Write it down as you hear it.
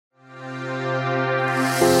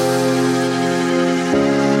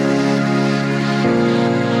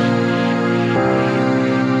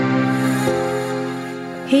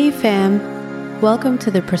fam. Welcome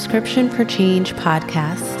to the Prescription for Change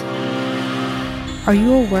podcast. Are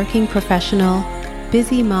you a working professional,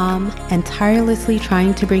 busy mom, and tirelessly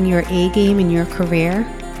trying to bring your A game in your career?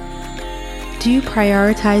 Do you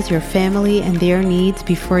prioritize your family and their needs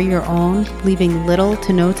before your own, leaving little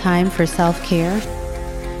to no time for self-care?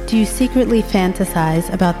 Do you secretly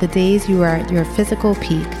fantasize about the days you are at your physical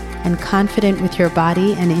peak and confident with your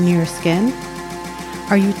body and in your skin?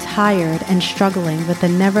 Are you tired and struggling with the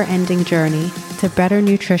never-ending journey to better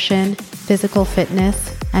nutrition, physical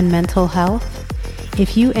fitness, and mental health?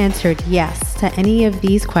 If you answered yes to any of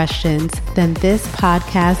these questions, then this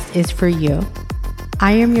podcast is for you.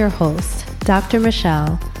 I am your host, Dr.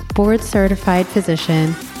 Michelle, board-certified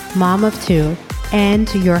physician, mom of two,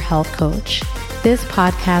 and your health coach. This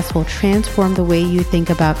podcast will transform the way you think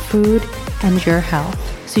about food and your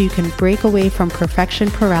health so you can break away from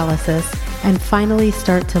perfection paralysis and finally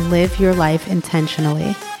start to live your life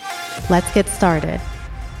intentionally. Let's get started.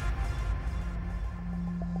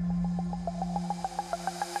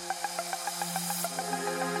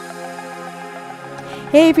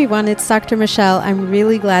 Hey everyone, it's Dr. Michelle. I'm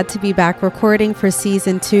really glad to be back recording for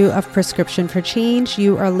season 2 of Prescription for Change.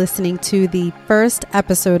 You are listening to the first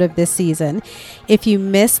episode of this season. If you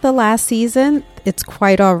missed the last season, it's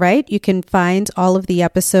quite all right. You can find all of the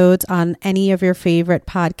episodes on any of your favorite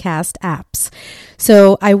podcast apps.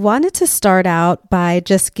 So I wanted to start out by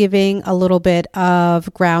just giving a little bit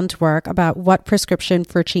of groundwork about what Prescription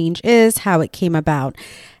for Change is, how it came about.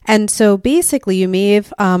 And so basically, you may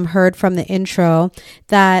have heard from the intro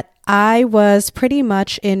that I was pretty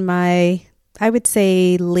much in my, I would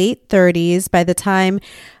say, late 30s by the time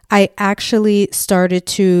I actually started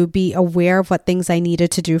to be aware of what things I needed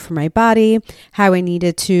to do for my body, how I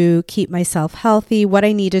needed to keep myself healthy, what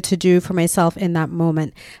I needed to do for myself in that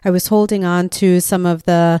moment. I was holding on to some of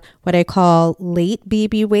the, what I call late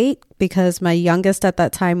baby weight, because my youngest at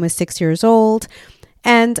that time was 6 years old.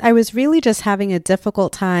 And I was really just having a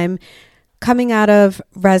difficult time coming out of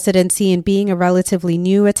residency and being a relatively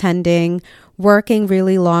new attending, working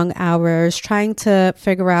really long hours, trying to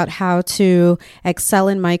figure out how to excel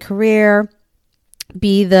in my career,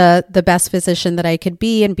 be the best physician that I could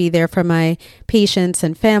be and be there for my patients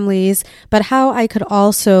and families, but how I could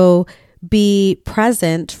also be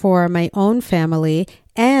present for my own family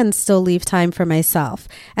and still leave time for myself.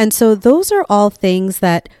 And so those are all things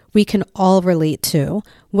that we can all relate to,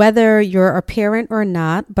 whether you're a parent or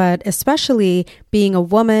not, but especially being a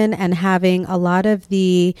woman and having a lot of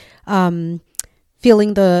the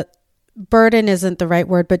feeling the burden isn't the right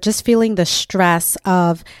word, but just feeling the stress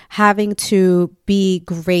of having to be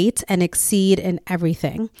great and exceed in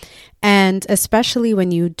everything. And especially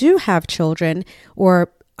when you do have children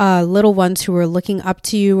or little ones who are looking up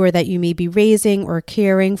to you or that you may be raising or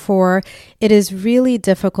caring for, it is really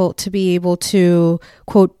difficult to be able to,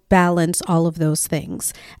 quote, balance all of those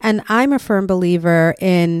things. And I'm a firm believer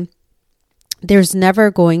in there's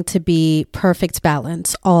never going to be perfect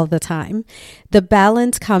balance all the time. The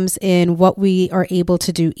balance comes in what we are able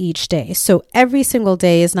to do each day. So every single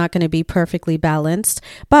day is not going to be perfectly balanced,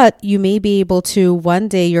 but you may be able to, one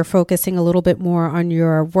day you're focusing a little bit more on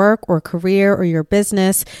your work or career or your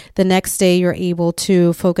business. The next day you're able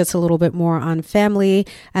to focus a little bit more on family.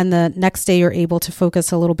 And the next day you're able to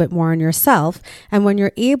focus a little bit more on yourself. And when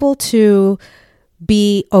you're able to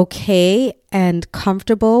be okay and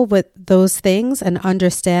comfortable with those things and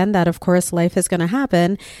understand that, of course, life is going to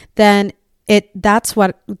happen, then that's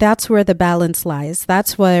where the balance lies.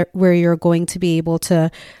 That's where you're going to be able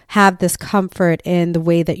to have this comfort in the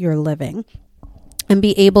way that you're living and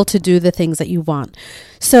be able to do the things that you want.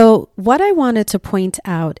 So what I wanted to point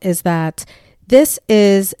out is that this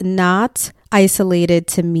is not isolated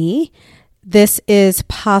to me. This is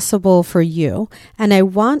possible for you. And I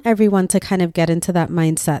want everyone to kind of get into that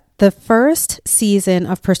mindset. The first season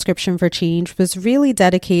of Prescription for Change was really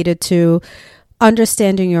dedicated to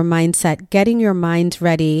understanding your mindset, getting your mind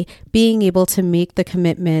ready, being able to make the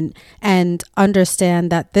commitment and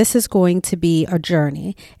understand that this is going to be a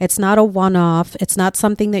journey. It's not a one-off. It's not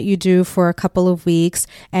something that you do for a couple of weeks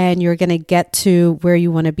and you're going to get to where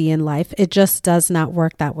you want to be in life. It just does not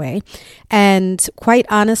work that way. And quite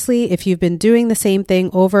honestly, if you've been doing the same thing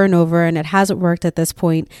over and over and it hasn't worked at this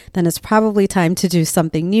point, then it's probably time to do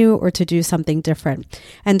something new or to do something different.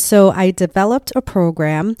 And so I developed a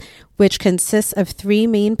program which consists of 3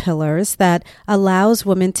 main pillars that allows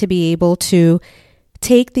women to be able to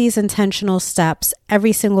take these intentional steps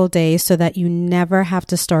every single day so that you never have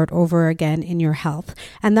to start over again in your health.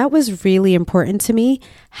 And that was really important to me.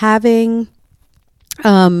 Having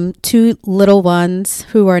 2 little ones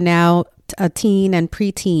who are now a teen and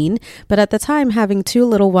preteen. But at the time, having two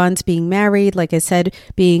little ones, being married, like I said,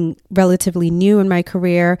 being relatively new in my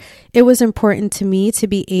career, it was important to me to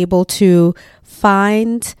be able to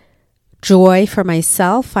find joy for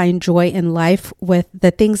myself, find joy in life with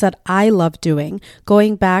the things that I love doing,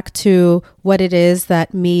 going back to what it is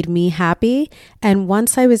that made me happy. And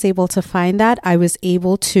once I was able to find that, I was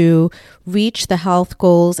able to reach the health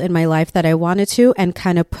goals in my life that I wanted to and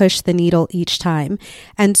kind of push the needle each time.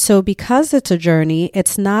 And so because it's a journey,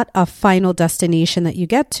 it's not a final destination that you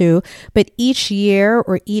get to, but each year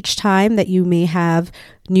or each time that you may have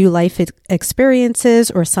new life experiences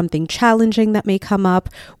or something challenging that may come up,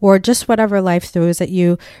 or just whatever life throws at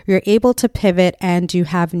you, you're able to pivot and you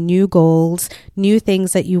have new goals, new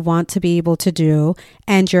things that you want to be able to do,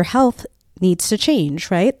 and your health needs to change,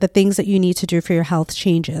 right? The things that you need to do for your health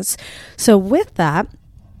changes. So with that,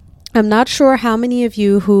 I'm not sure how many of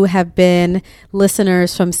you who have been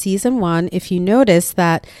listeners from season 1, if you notice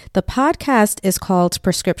that the podcast is called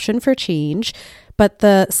Prescription for Change, but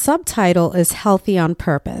the subtitle is Healthy on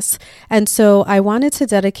Purpose. And so I wanted to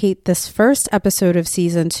dedicate this first episode of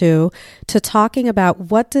season 2 to talking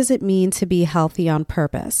about what does it mean to be healthy on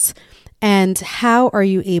purpose. And how are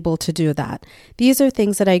you able to do that? These are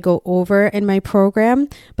things that I go over in my program,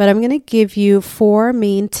 but I'm going to give you 4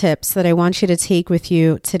 main tips that I want you to take with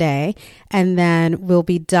you today, and then we'll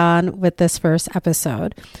be done with this first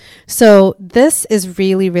episode. So this is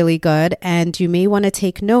really, really good, and you may want to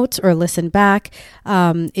take notes or listen back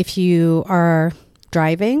if you are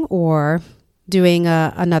driving or doing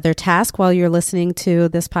another task while you're listening to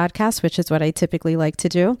this podcast, which is what I typically like to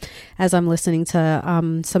do as I'm listening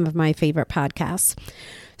to some of my favorite podcasts.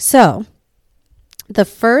 So the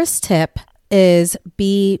first tip is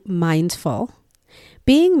be mindful.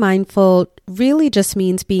 Being mindful really just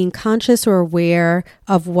means being conscious or aware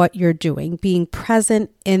of what you're doing, being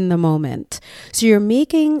present in the moment. So you're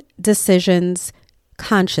making decisions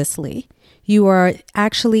consciously. You are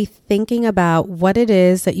actually thinking about what it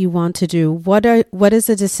is that you want to do. What is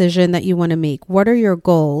the decision that you want to make? What are your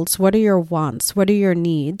goals? What are your wants? What are your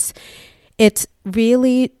needs? It's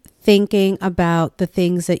really thinking about the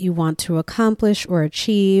things that you want to accomplish or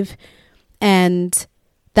achieve. And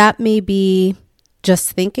that may be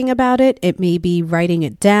just thinking about it. It may be writing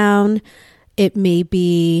it down. It may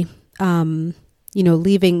be,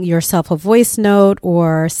 leaving yourself a voice note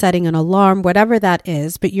or setting an alarm, whatever that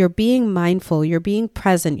is, but you're being mindful, you're being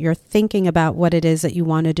present, you're thinking about what it is that you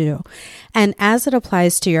want to do. And as it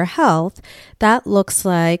applies to your health, that looks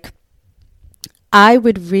like, I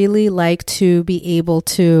would really like to be able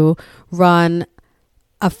to run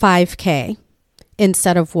a 5K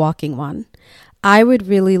instead of walking one. I would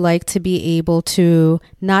really like to be able to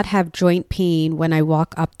not have joint pain when I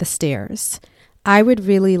walk up the stairs. I would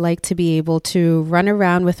really like to be able to run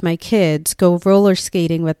around with my kids, go roller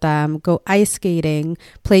skating with them, go ice skating,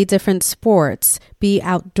 play different sports, be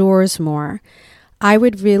outdoors more. I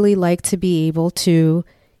would really like to be able to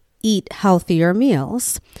eat healthier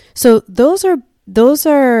meals. So those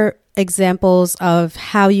are examples of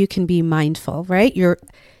how you can be mindful, right? You're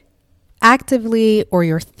actively, or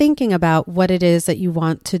you're thinking about what it is that you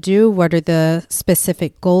want to do, what are the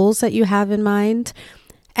specific goals that you have in mind,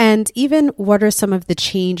 and even what are some of the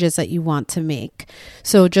changes that you want to make.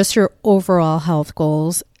 So just your overall health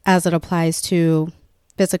goals as it applies to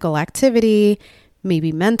physical activity,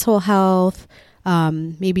 maybe mental health,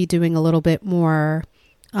 maybe doing a little bit more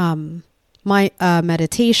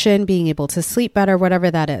meditation, being able to sleep better, whatever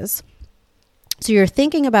that is. So you're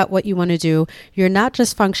thinking about what you want to do. You're not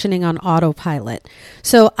just functioning on autopilot.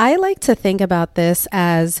 So I like to think about this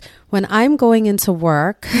as when I'm going into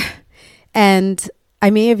work, and I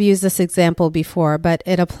may have used this example before, but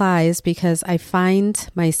it applies because I find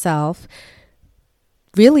myself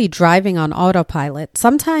really driving on autopilot.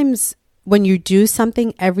 Sometimes when you do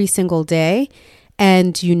something every single day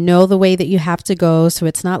and you know the way that you have to go, so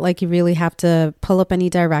it's not like you really have to pull up any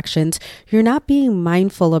directions, you're not being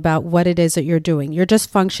mindful about what it is that you're doing. You're just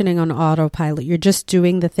functioning on autopilot. You're just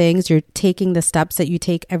doing the things, you're taking the steps that you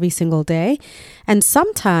take every single day. And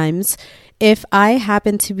sometimes if I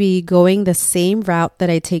happen to be going the same route that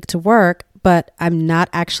I take to work, but I'm not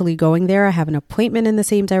actually going there, I have an appointment in the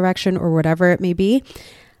same direction or whatever it may be,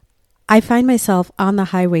 I find myself on the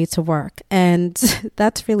highway to work. And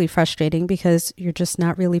that's really frustrating because you're just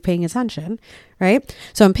not really paying attention, right?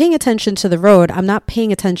 So I'm paying attention to the road. I'm not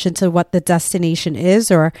paying attention to what the destination is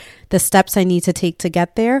or the steps I need to take to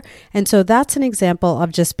get there. And so that's an example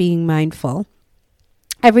of just being mindful.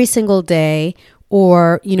 Every single day,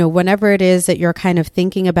 or, whenever it is that you're kind of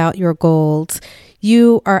thinking about your goals,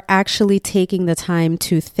 you are actually taking the time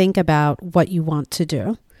to think about what you want to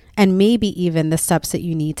do. and maybe even the steps that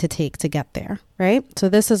you need to take to get there, right? So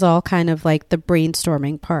this is all kind of like the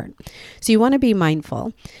brainstorming part. So you want to be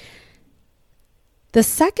mindful. The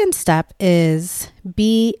second step is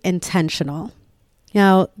be intentional.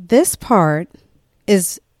 Now, this part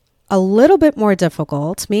is a little bit more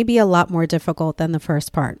difficult, maybe a lot more difficult than the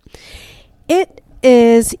first part. It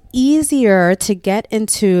is easier to get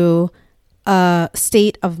into a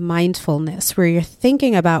state of mindfulness where you're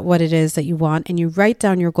thinking about what it is that you want and you write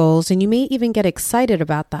down your goals, and you may even get excited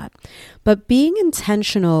about that. But being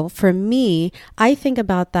intentional, for me, I think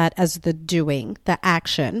about that as the doing, the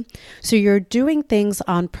action. So you're doing things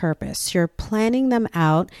on purpose. You're planning them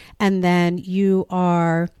out, and then you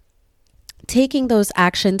are taking those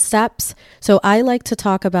action steps. So I like to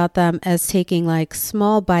talk about them as taking like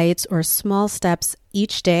small bites or small steps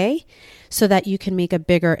each day so that you can make a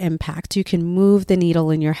bigger impact. You can move the needle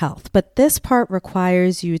in your health. But this part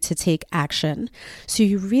requires you to take action. So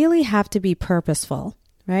you really have to be purposeful,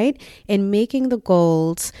 right? In making the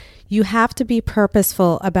goals, you have to be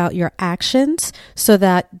purposeful about your actions so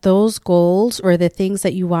that those goals or the things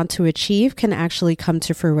that you want to achieve can actually come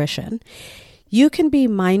to fruition. You can be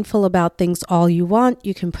mindful about things all you want.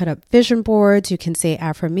 You can put up vision boards. You can say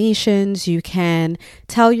affirmations. You can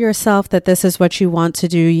tell yourself that this is what you want to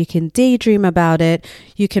do. You can daydream about it.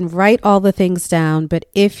 You can write all the things down. But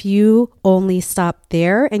if you only stop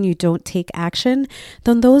there and you don't take action,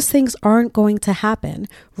 then those things aren't going to happen.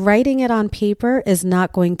 Writing it on paper is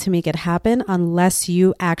not going to make it happen unless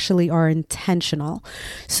you actually are intentional.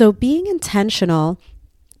 So being intentional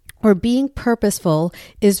or being purposeful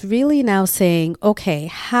is really now saying, okay,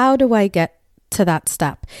 how do I get to that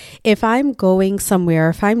step? If I'm going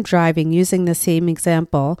somewhere, if I'm driving, using the same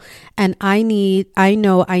example, and I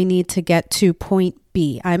know I need to get to point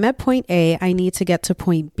B. I'm at point A, I need to get to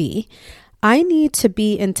point B. I need to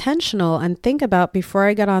be intentional and think about before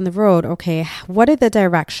I get on the road, okay, what are the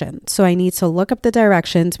directions? So I need to look up the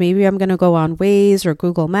directions. Maybe I'm going to go on Waze or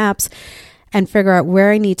Google Maps and figure out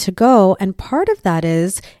where I need to go. And part of that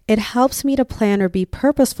is it helps me to plan or be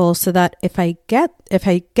purposeful so that if I get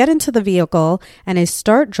into the vehicle and I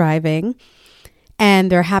start driving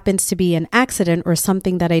and there happens to be an accident or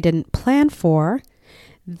something that I didn't plan for,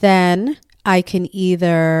 then I can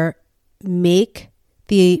either make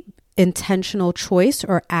the intentional choice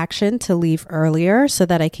or action to leave earlier so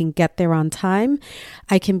that I can get there on time.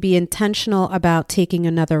 I can be intentional about taking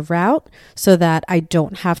another route so that I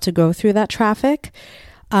don't have to go through that traffic.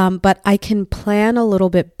 But I can plan a little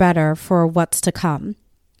bit better for what's to come.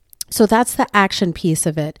 So that's the action piece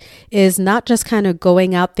of it, is not just kind of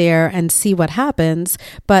going out there and see what happens,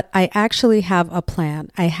 but I actually have a plan.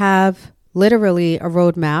 I have literally a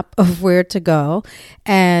roadmap of where to go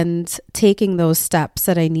and taking those steps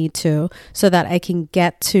that I need to so that I can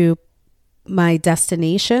get to my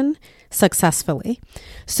destination successfully.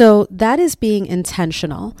 So that is being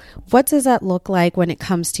intentional. What does that look like when it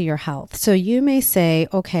comes to your health? So you may say,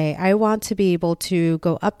 okay, I want to be able to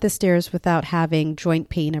go up the stairs without having joint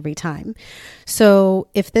pain every time. So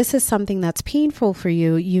if this is something that's painful for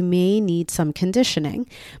you, you may need some conditioning,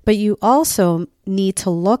 but you also need to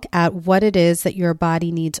look at what it is that your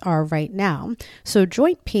body needs are right now. So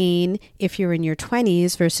joint pain, if you're in your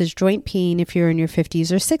 20s versus joint pain if you're in your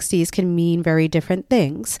 50s or 60s, can mean very different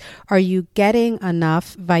things. Are you getting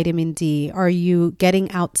enough vitamin D? Are you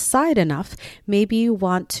getting outside enough? Maybe you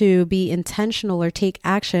want to be intentional or take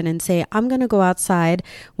action and say, I'm going to go outside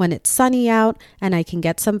when it's sunny out and I can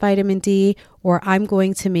get some vitamin D, or I'm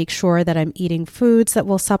going to make sure that I'm eating foods that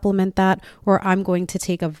will supplement that, or I'm going to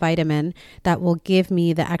take a vitamin that will give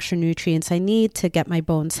me the extra nutrients I need to get my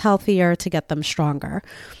bones healthier, to get them stronger.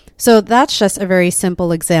 So that's just a very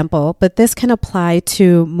simple example, but this can apply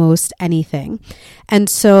to most anything. And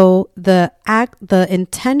so the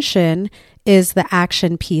intention is the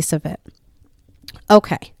action piece of it.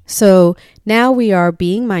 Okay, so now we are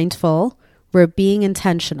being mindful, we're being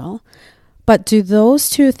intentional. But do those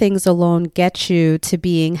two things alone get you to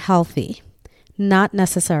being healthy? Not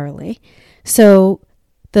necessarily. So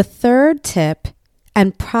the third tip,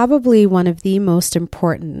 and probably one of the most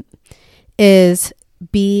important, is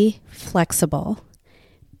be flexible.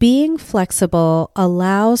 Being flexible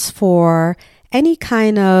allows for any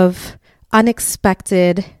kind of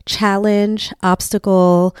unexpected challenge,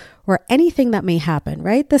 obstacle, or anything that may happen,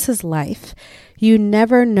 right? This is life. You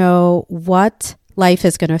never know what life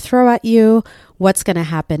is going to throw at you, what's going to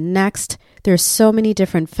happen next. There's so many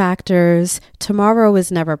different factors. Tomorrow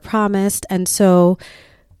is never promised. And so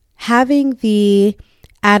having the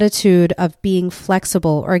attitude of being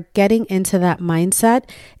flexible or getting into that mindset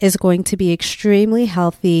is going to be extremely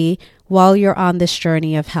healthy while you're on this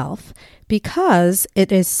journey of health. because it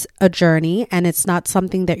is a journey and it's not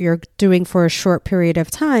something that you're doing for a short period of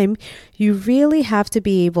time, you really have to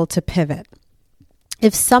be able to pivot.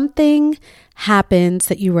 If something happens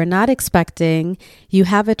that you were not expecting, you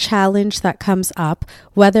have a challenge that comes up,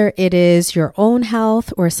 whether it is your own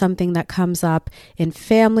health or something that comes up in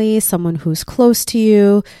family, someone who's close to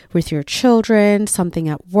you, with your children, something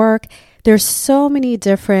at work. There's so many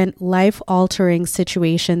different life-altering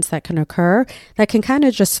situations that can occur that can kind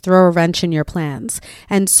of just throw a wrench in your plans.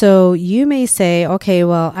 And so you may say, okay,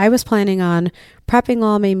 well, I was planning on prepping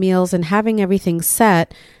all my meals and having everything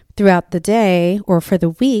set throughout the day or for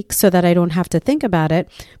the week so that I don't have to think about it.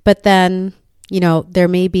 But then, there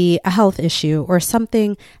may be a health issue or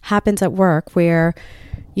something happens at work where,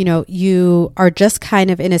 you are just kind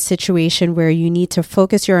of in a situation where you need to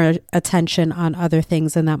focus your attention on other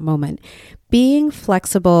things in that moment. Being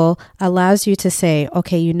flexible allows you to say,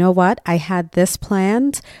 okay, you know what? I had this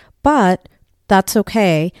planned, but that's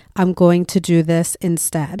okay. I'm going to do this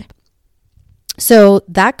instead. So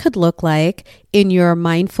that could look like in your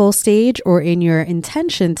mindful stage or in your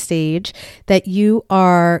intention stage that you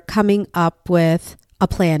are coming up with a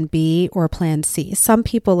plan B or plan C. Some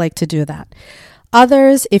people like to do that.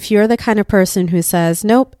 Others, if you're the kind of person who says,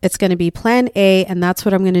 nope, it's going to be plan A and that's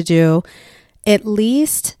what I'm going to do, at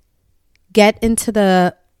least get into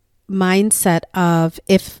the mindset of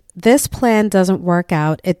if this plan doesn't work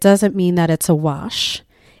out, it doesn't mean that it's a wash.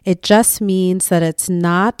 It just means that it's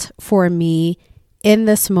not for me in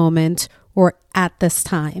this moment or at this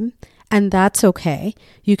time. And that's okay.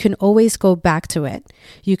 You can always go back to it.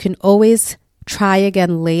 You can always try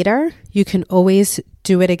again later. You can always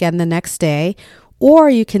do it again the next day.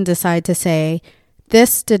 Or you can decide to say,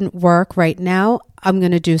 this didn't work right now. I'm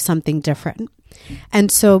going to do something different.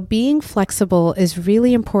 And so being flexible is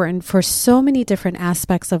really important for so many different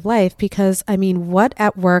aspects of life because, what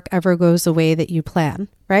at work ever goes the way that you plan,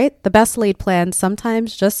 right? The best laid plans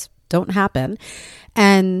sometimes just don't happen.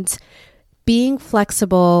 And being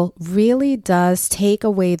flexible really does take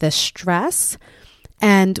away the stress.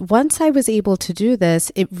 And once I was able to do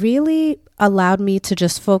this, it really allowed me to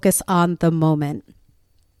just focus on the moment.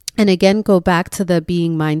 And again, go back to the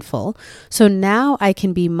being mindful. So now I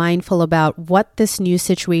can be mindful about what this new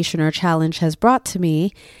situation or challenge has brought to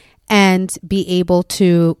me and be able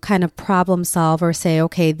to kind of problem solve or say,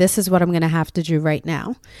 okay, this is what I'm going to have to do right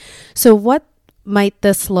now. So what might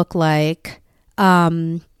this look like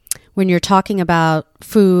when you're talking about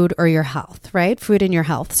food or your health, right? Food and your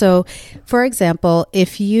health. So for example,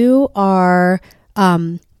 if you are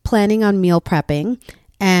planning on meal prepping,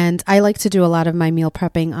 and I like to do a lot of my meal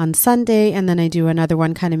prepping on Sunday, and then I do another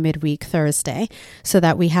one kind of midweek Thursday so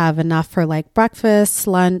that we have enough for like breakfast,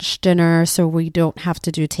 lunch, dinner, so we don't have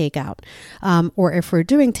to do takeout. Or if we're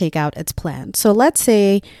doing takeout, it's planned. So let's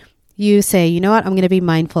say you say, you know what, I'm going to be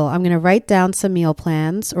mindful. I'm going to write down some meal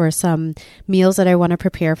plans or some meals that I want to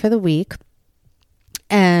prepare for the week.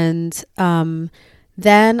 And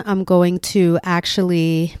then I'm going to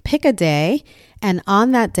actually pick a day. And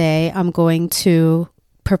on that day, I'm going to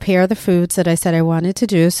prepare the foods that I said I wanted to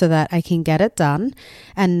do so that I can get it done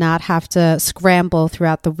and not have to scramble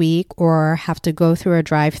throughout the week or have to go through a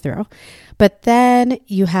drive-through. But then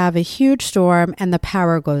you have a huge storm and the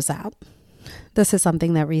power goes out. This is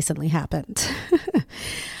something that recently happened.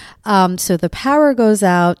 So the power goes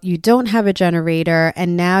out, you don't have a generator,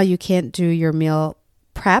 and now you can't do your meal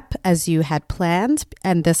prep as you had planned,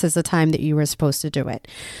 and this is the time that you were supposed to do it.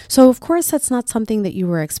 So of course, that's not something that you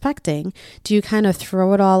were expecting. Do you kind of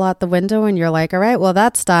throw it all out the window and you're like, all right, well,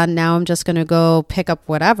 that's done. Now I'm just going to go pick up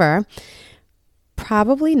whatever.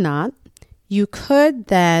 Probably not. You could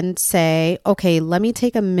then say, okay, let me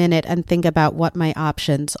take a minute and think about what my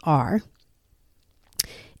options are.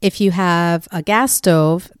 If you have a gas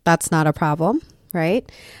stove, that's not a problem,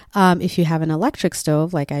 right? If you have an electric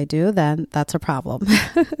stove like I do, then that's a problem.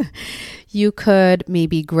 You could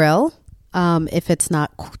maybe grill if it's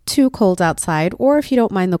not too cold outside, or if you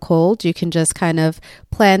don't mind the cold, you can just kind of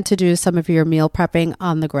plan to do some of your meal prepping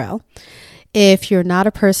on the grill. If you're not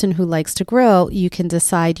a person who likes to grill, you can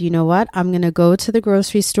decide, you know what, I'm going to go to the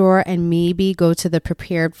grocery store and maybe go to the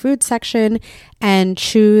prepared food section and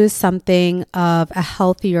choose something of a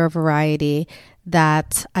healthier variety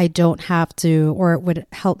that I don't have to, or it would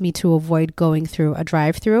help me to avoid going through a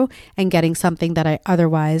drive-through and getting something that I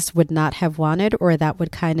otherwise would not have wanted, or that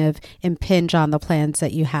would kind of impinge on the plans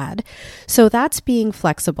that you had. So that's being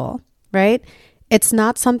flexible, right? it's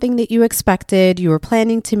not something that you expected, you were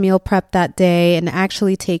planning to meal prep that day and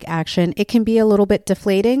actually take action, it can be a little bit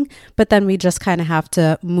deflating, but then we just kind of have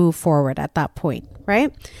to move forward at that point,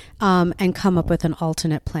 right? And come up with an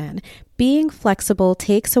alternate plan. Being flexible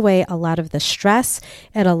takes away a lot of the stress.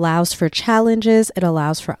 It allows for challenges. It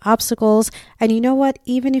allows for obstacles. And you know what?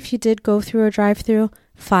 Even if you did go through a drive-through,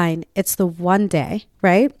 fine. It's the one day,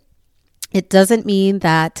 right? It doesn't mean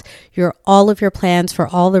that all of your plans for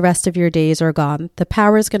all the rest of your days are gone. The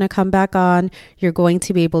power is going to come back on. You're going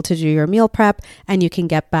to be able to do your meal prep and you can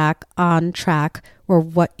get back on track or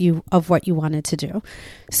what you wanted to do.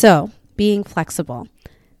 So being flexible.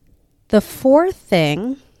 The fourth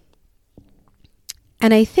thing,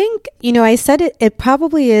 and I think, I said it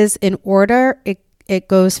probably is in order. It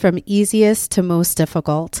goes from easiest to most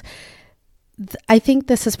difficult. I think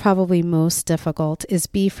this is probably most difficult, is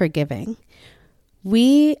be forgiving.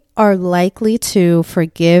 We are likely to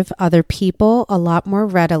forgive other people a lot more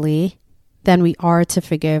readily than we are to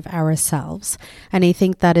forgive ourselves. And I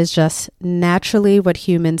think that is just naturally what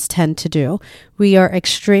humans tend to do. We are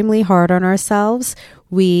extremely hard on ourselves.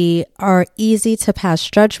 We are easy to pass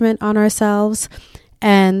judgment on ourselves.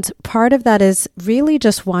 And part of that is really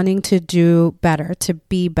just wanting to do better, to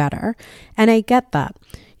be better. And I get that.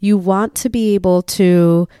 You want to be able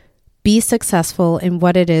to be successful in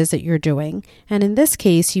what it is that you're doing. And in this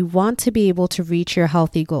case, you want to be able to reach your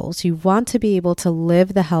healthy goals. You want to be able to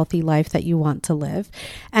live the healthy life that you want to live.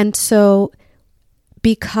 And so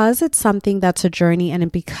because it's something that's a journey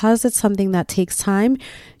and because it's something that takes time,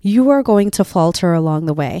 you are going to falter along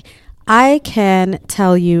the way. I can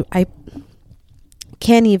tell you, I've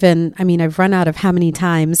run out of how many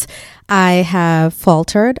times I have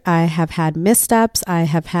faltered. I have had missteps. I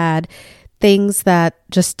have had things that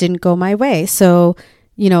just didn't go my way. So,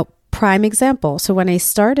 prime example. So when I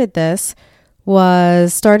started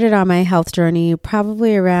on my health journey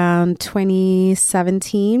probably around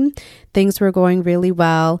 2017. Things were going really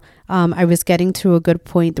well. I was getting to a good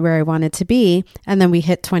point where I wanted to be, and then we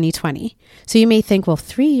hit 2020. So you may think, well,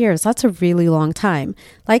 3 years, that's a really long time.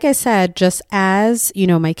 Like I said, just as,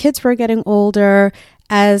 my kids were getting older,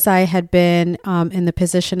 as I had been in the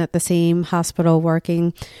position at the same hospital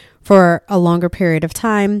working for a longer period of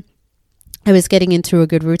time, I was getting into a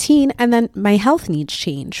good routine, and then my health needs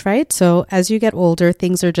change, right? So as you get older,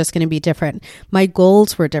 things are just going to be different. My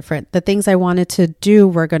goals were different. The things I wanted to do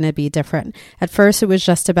were going to be different. At first, it was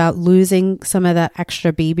just about losing some of that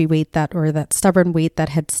extra baby weight that stubborn weight that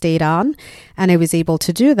had stayed on, and I was able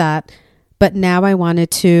to do that. But now I wanted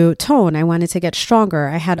to tone. I wanted to get stronger.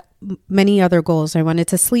 I had many other goals. I wanted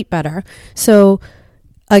to sleep better. So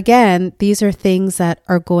again, these are things that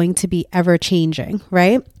are going to be ever changing,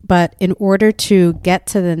 right? But in order to get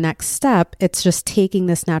to the next step, it's just taking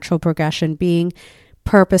this natural progression, being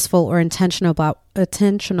purposeful or intentional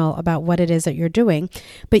about what it is that you're doing.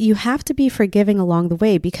 But you have to be forgiving along the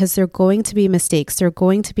way, because there are going to be mistakes. There are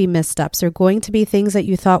going to be missteps. There are going to be things that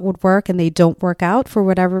you thought would work and they don't work out for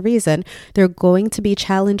whatever reason. There are going to be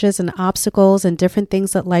challenges and obstacles and different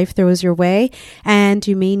things that life throws your way. And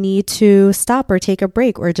you may need to stop or take a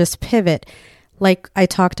break or just pivot, like I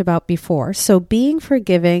talked about before. So being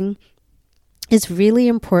forgiving is really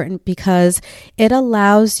important because it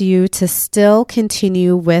allows you to still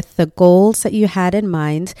continue with the goals that you had in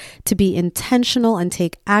mind, to be intentional and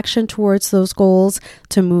take action towards those goals,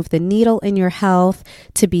 to move the needle in your health,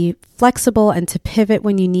 to be flexible and to pivot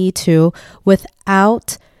when you need to,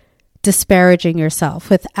 without disparaging yourself,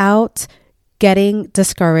 without getting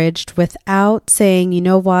discouraged, without saying, you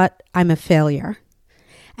know what, I'm a failure.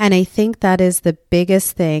 And I think that is the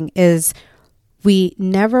biggest thing, is we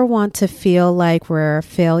never want to feel like we're a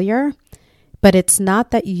failure, but it's not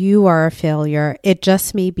that you are a failure. It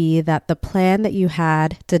just may be that the plan that you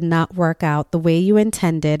had did not work out the way you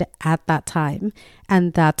intended at that time,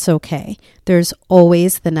 and that's okay. There's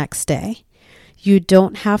always the next day. You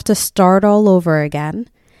don't have to start all over again.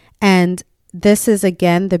 And this is,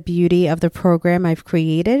 again, the beauty of the program I've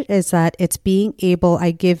created, is that it's being able, I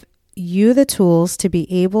give you the tools to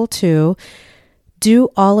be able to do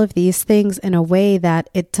all of these things in a way that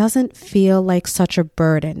it doesn't feel like such a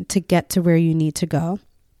burden to get to where you need to go.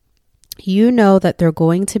 You know that there are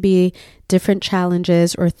going to be different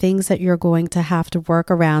challenges or things that you're going to have to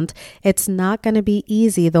work around. It's not going to be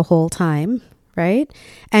easy the whole time, right?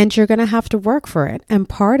 And you're going to have to work for it. And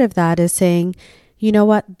part of that is saying, you know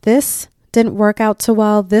what, this didn't work out so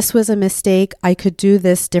well. This was a mistake. I could do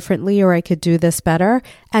this differently, or I could do this better.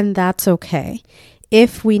 And that's okay.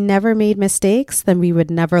 If we never made mistakes, then we would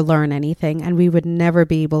never learn anything and we would never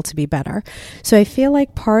be able to be better. So I feel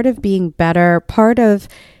like part of being better, part of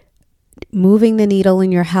moving the needle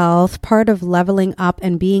in your health, part of leveling up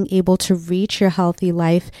and being able to reach your healthy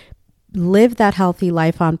life, live that healthy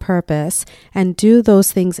life on purpose, and do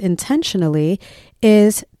those things intentionally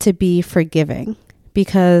is to be forgiving,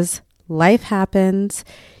 because life happens,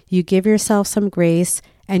 you give yourself some grace,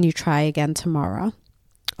 and you try again tomorrow.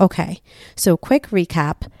 Okay, so quick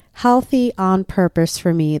recap. Healthy on purpose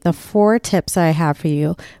for me, the 4 tips I have for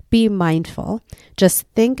you: be mindful. Just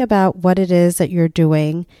think about what it is that you're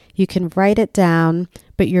doing. You can write it down,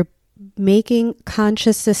 but you're making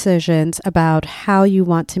conscious decisions about how you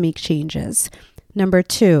want to make changes. Number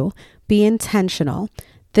 2, be intentional.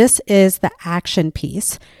 This is the action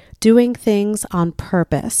piece, doing things on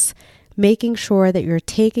purpose, making sure that you're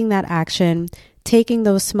taking that action, taking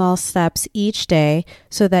those small steps each day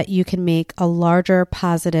so that you can make a larger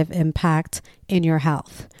positive impact in your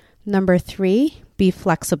health. Number 3, be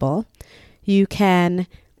flexible. You can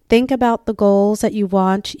think about the goals that you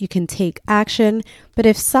want, you can take action, but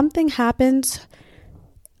if something happens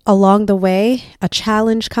along the way, a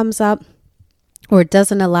challenge comes up, or it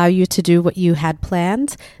doesn't allow you to do what you had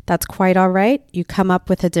planned, that's quite all right. You come up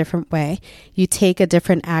with a different way. You take a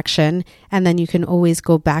different action, and then you can always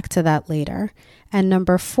go back to that later. And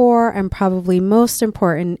number 4, and probably most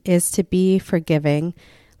important, is to be forgiving.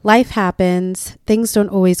 Life happens. Things don't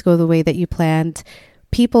always go the way that you planned.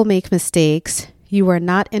 People make mistakes. You are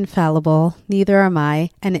not infallible. Neither am I,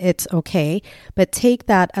 and it's okay. But take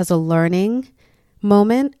that as a learning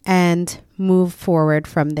moment and move forward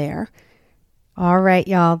from there. All right,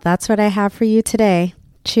 y'all, that's what I have for you today.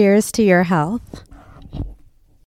 Cheers to your health.